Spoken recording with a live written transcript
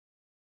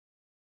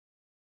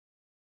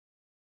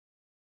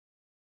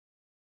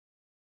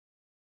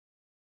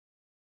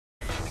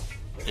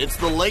It's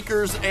the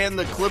Lakers and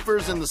the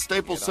Clippers in the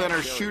Staples Center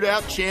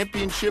Shootout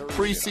Championship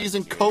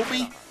preseason.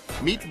 Kobe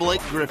meet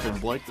Blake Griffin.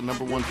 Blake, the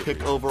 #1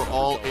 pick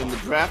overall in the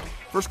draft.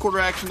 First quarter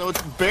action, though,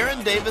 it's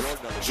Baron Davis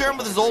sharing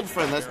with his old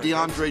friend. That's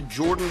DeAndre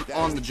Jordan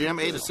on the jam.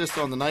 8 assists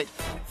on the night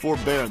for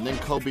Baron. Then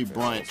Kobe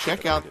Bryant.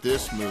 Check out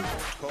this move.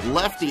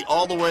 Lefty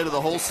all the way to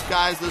the hole.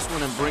 Skies this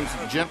one and brings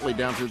it gently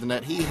down through the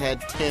net. He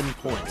had 10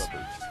 points.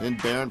 Then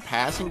Baron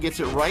passing,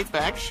 gets it right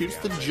back, shoots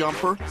the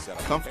jumper,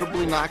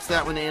 comfortably knocks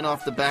that one in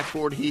off the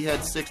backboard. He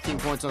had 16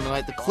 points on the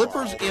night. The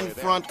Clippers in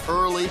front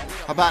early.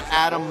 How about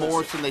Adam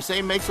Morrison? They say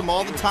he makes them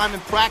all the time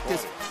in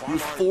practice. He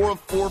was 4 of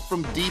 4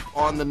 from deep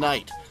on the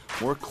night.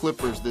 More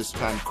Clippers this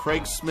time.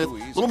 Craig Smith,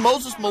 little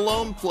Moses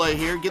Malone play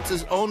here, gets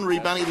his own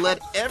rebound. He led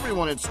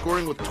everyone in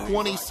scoring with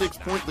 26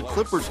 points. The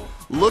Clippers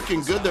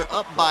looking good. They're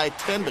up by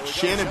 10, but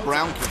Shannon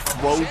Brown can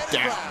throw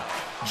down.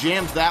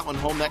 Jams that one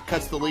home. That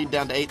cuts the lead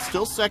down to 8.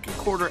 Still second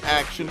quarter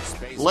action.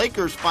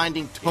 Lakers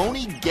finding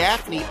Tony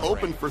Gaffney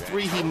open for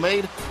 3. He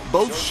made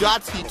both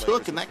shots he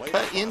took, and that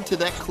cut into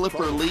that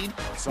Clipper lead.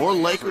 More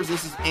Lakers.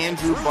 This is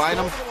Andrew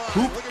Bynum.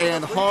 Hoop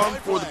and harm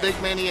for the big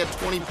man. He had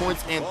 20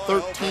 points and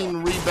 13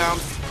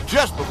 rebounds.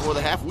 Just before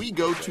the half, we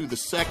go to the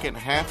second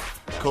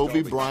half.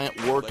 Kobe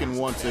Bryant working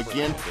once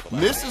again.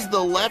 Misses the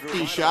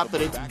lefty shot,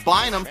 but it's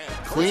Bynum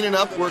cleaning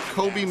up where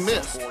Kobe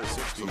missed.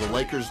 So the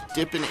Lakers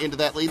dipping into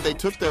that lead. They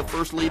took their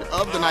first lead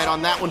of the night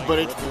on that one, but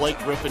it's Blake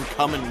Griffin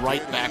coming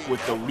right back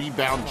with the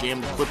rebound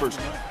jam. The Clippers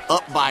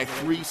up by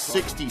 3,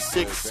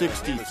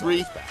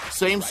 66-63.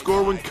 Same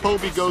score when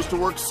Kobe goes to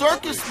work.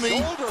 Circus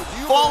me,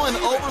 falling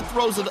over,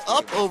 throws it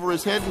up over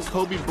his head, and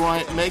Kobe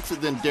Bryant makes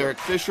it. Then Derek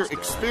Fisher,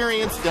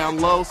 experience down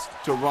low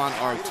to Ron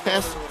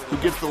Artest, who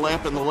gets the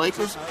layup, and the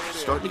Lakers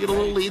starting to get a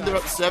little lead. They're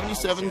up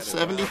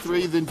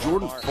 77-73. Then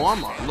Jordan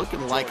Farmar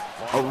looking like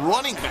a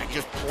running back,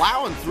 just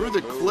plowing through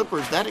the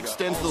Clippers. That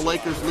extends the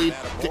Lakers' lead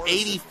to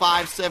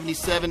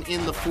 85-77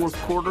 in the fourth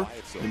quarter.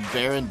 And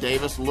Baron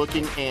Davis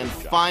looking and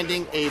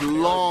finding a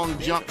long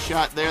jump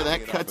shot there.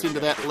 That cuts into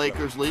that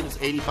Lakers' lead. It's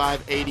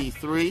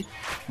 85-83.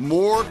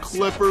 More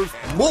Clippers,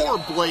 more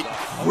Blake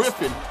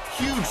Griffin.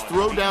 Huge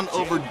throwdown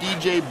over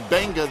DJ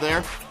Benga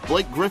there.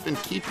 Blake Griffin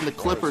keeping the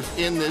Clippers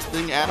in this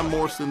thing. Adam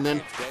Morrison then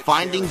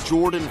finding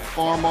Jordan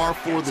Farmar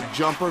for the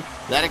jumper.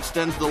 That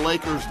extends the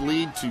Lakers'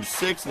 lead to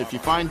 6. And if you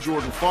find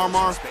Jordan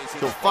Farmar,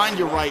 he'll find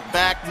you right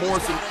back.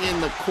 Morrison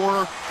in the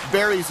corner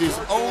buries his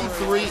own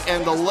 3,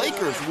 and the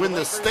Lakers win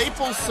the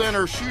Staples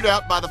Center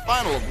Shootout by the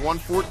final of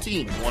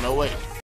 114-108.